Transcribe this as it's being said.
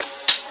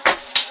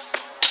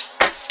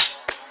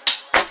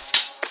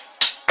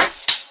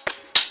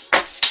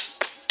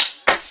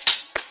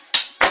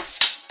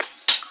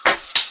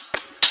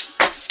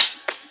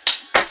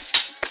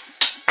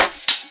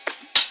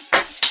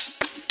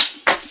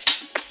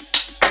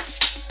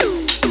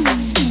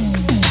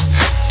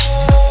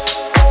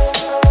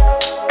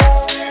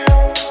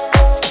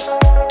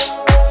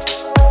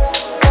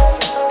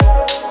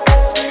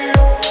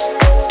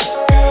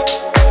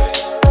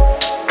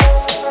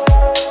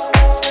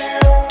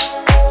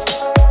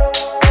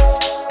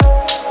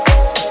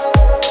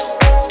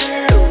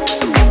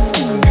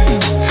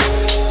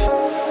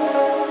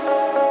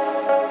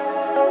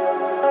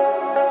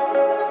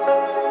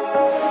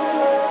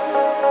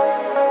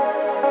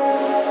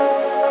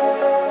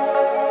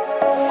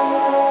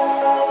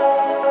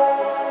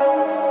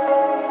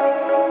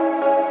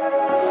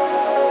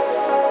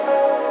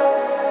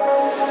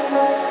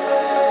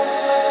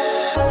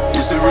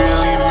Is it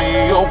really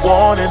me you're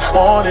wanting?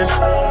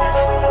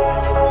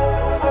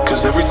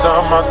 Cause every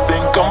time I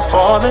think I'm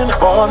falling.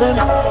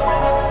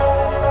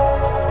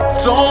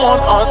 Don't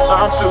want our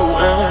time to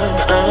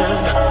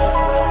end.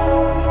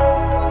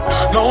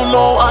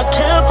 No, I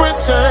can't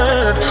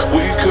pretend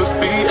we could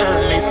be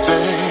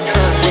anything.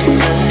 We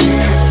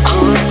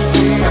could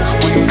be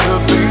anything. We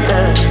could be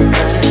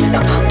anything.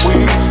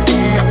 We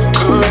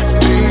could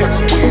be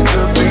anything. We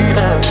could be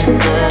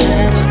anything.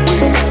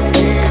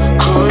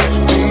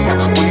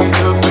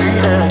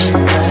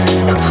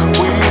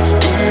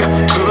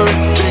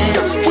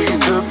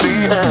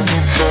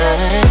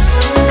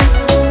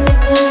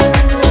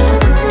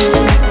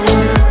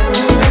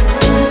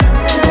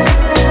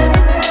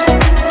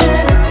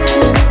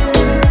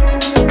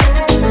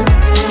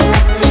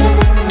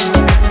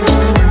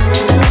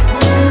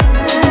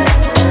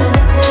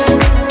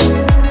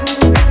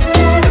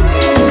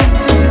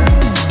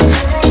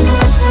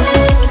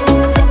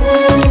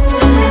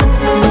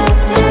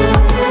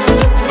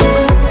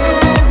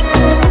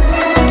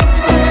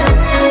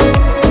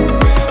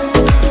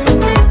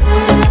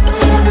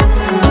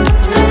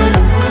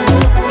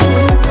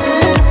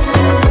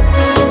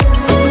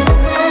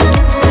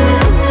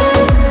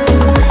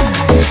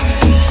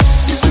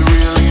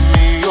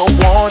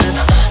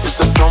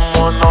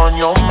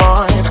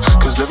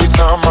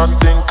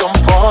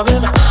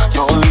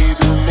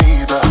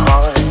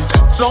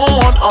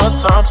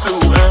 Time to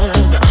end.